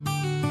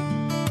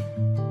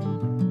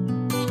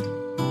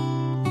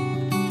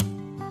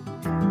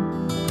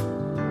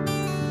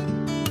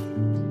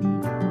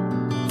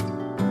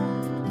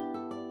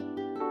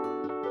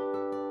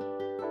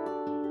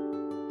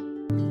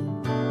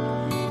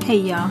Hey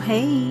y'all,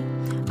 hey.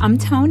 I'm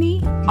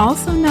Tony,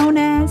 also known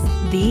as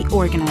The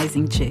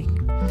Organizing Chick.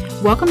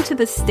 Welcome to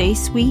the Stay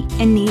Sweet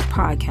and Neat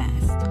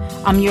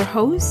podcast. I'm your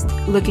host,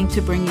 looking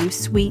to bring you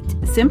sweet,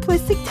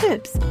 simplistic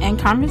tips and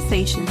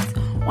conversations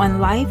on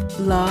life,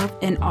 love,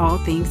 and all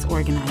things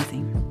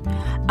organizing.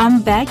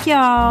 I'm back,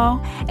 y'all,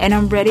 and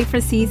I'm ready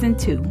for season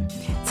 2.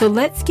 So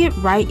let's get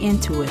right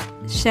into it,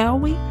 shall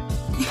we?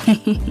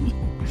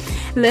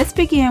 Let's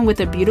begin with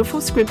a beautiful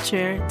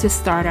scripture to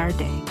start our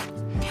day.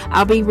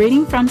 I'll be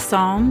reading from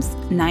Psalms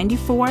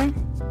 94,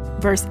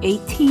 verse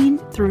 18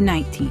 through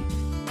 19.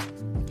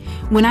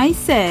 When I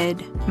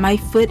said, my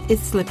foot is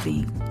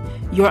slipping,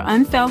 your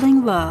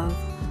unfailing love,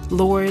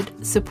 Lord,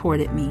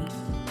 supported me.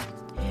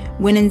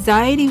 When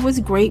anxiety was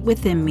great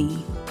within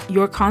me,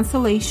 your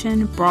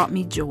consolation brought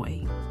me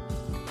joy.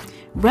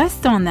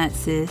 Rest on that,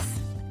 sis,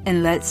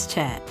 and let's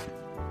chat.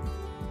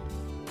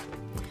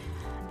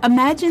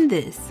 Imagine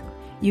this.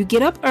 You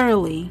get up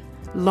early,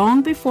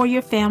 long before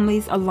your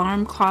family's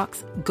alarm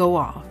clocks go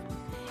off,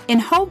 in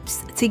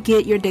hopes to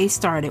get your day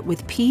started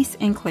with peace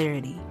and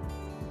clarity.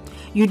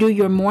 You do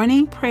your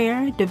morning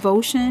prayer,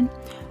 devotion,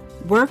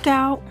 work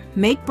out,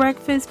 make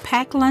breakfast,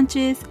 pack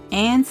lunches,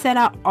 and set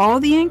out all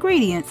the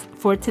ingredients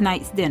for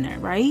tonight's dinner,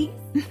 right?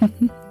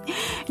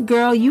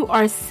 Girl, you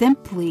are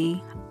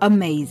simply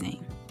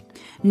amazing.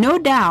 No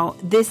doubt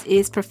this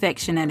is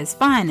perfection at its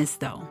finest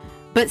though.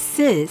 But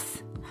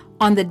sis,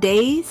 on the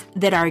days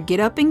that our get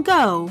up and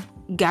go,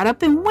 got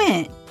up and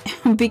went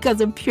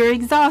because of pure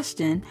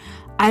exhaustion,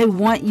 I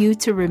want you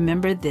to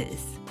remember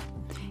this.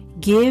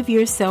 Give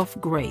yourself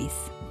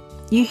grace.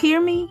 You hear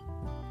me?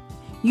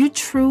 You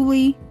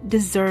truly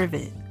deserve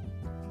it.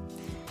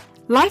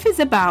 Life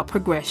is about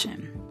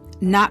progression,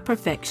 not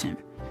perfection.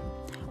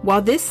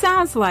 While this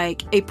sounds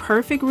like a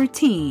perfect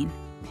routine,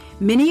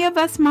 many of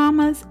us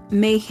mamas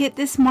may hit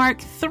this mark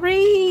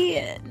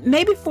 3,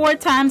 maybe 4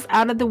 times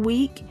out of the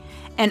week,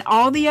 and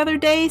all the other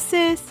days,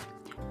 sis,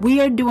 we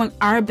are doing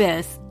our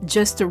best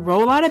just to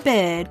roll out of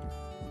bed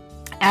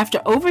after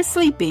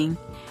oversleeping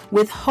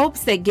with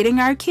hopes that getting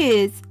our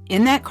kids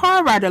in that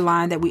car rider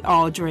line that we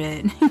all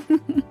dread.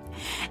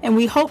 And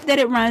we hope that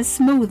it runs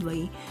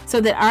smoothly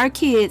so that our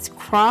kids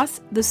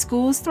cross the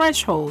school's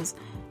thresholds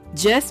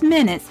just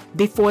minutes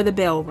before the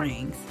bell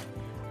rings.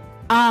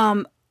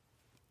 Or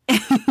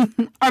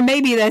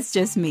maybe that's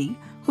just me.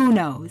 Who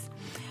knows?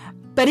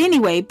 But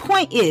anyway,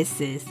 point is,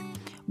 sis,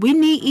 we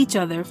need each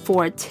other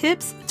for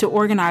tips to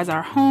organize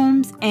our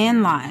homes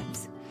and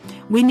lives.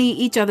 We need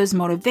each other's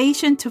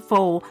motivation to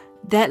fold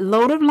that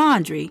load of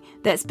laundry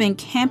that's been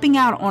camping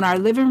out on our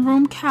living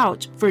room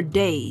couch for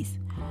days,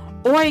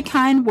 or a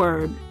kind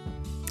word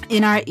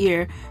in our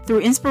ear through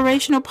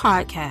inspirational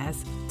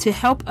podcasts to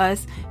help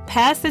us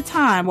pass the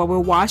time while we're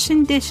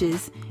washing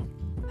dishes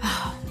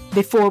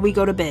before we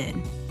go to bed.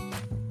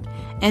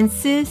 And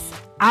sis,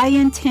 I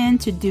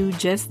intend to do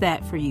just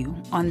that for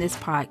you on this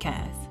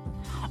podcast.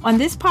 On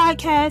this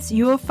podcast,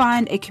 you will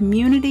find a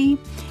community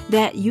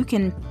that you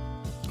can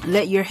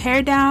let your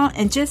hair down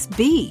and just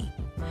be.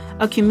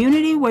 A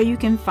community where you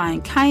can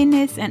find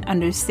kindness and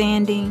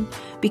understanding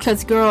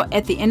because, girl,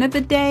 at the end of the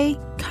day,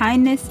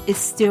 kindness is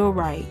still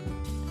right.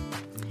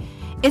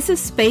 It's a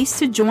space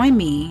to join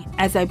me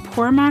as I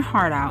pour my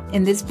heart out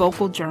in this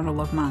vocal journal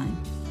of mine.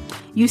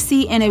 You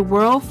see, in a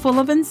world full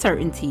of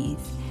uncertainties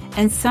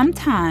and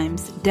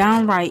sometimes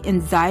downright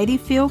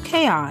anxiety-filled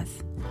chaos,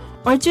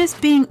 or just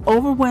being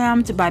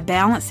overwhelmed by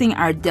balancing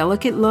our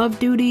delicate love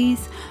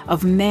duties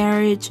of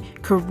marriage,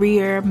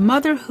 career,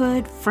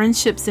 motherhood,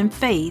 friendships, and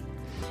faith,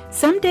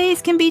 some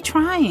days can be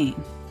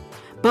trying.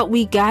 But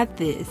we got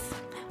this.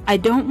 I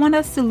don't want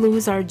us to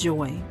lose our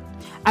joy.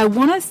 I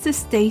want us to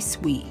stay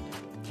sweet.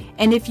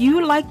 And if you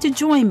would like to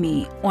join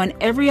me on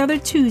every other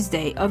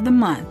Tuesday of the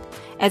month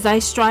as I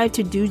strive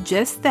to do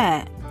just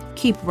that,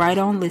 keep right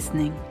on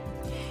listening.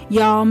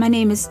 Y'all, my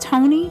name is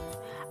Tony.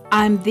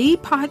 I'm the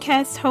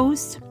podcast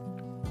host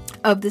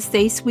of the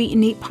Stay Sweet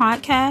and Neat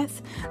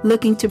podcast,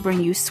 looking to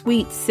bring you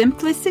sweet,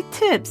 simplistic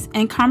tips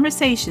and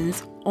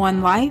conversations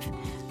on life,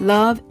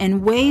 love,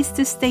 and ways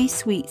to stay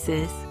sweet,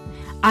 sis.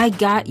 I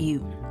got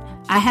you.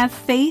 I have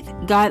faith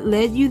God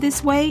led you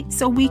this way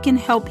so we can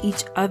help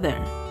each other.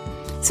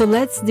 So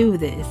let's do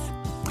this.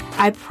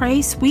 I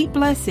pray sweet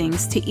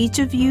blessings to each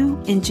of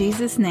you in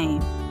Jesus'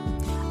 name.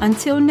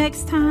 Until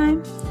next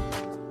time,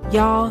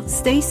 y'all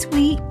stay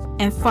sweet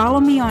and follow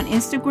me on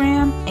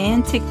Instagram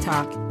and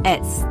TikTok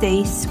at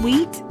Stay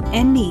Sweet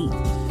and Neat.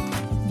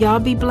 Y'all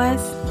be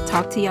blessed.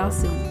 Talk to y'all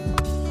soon.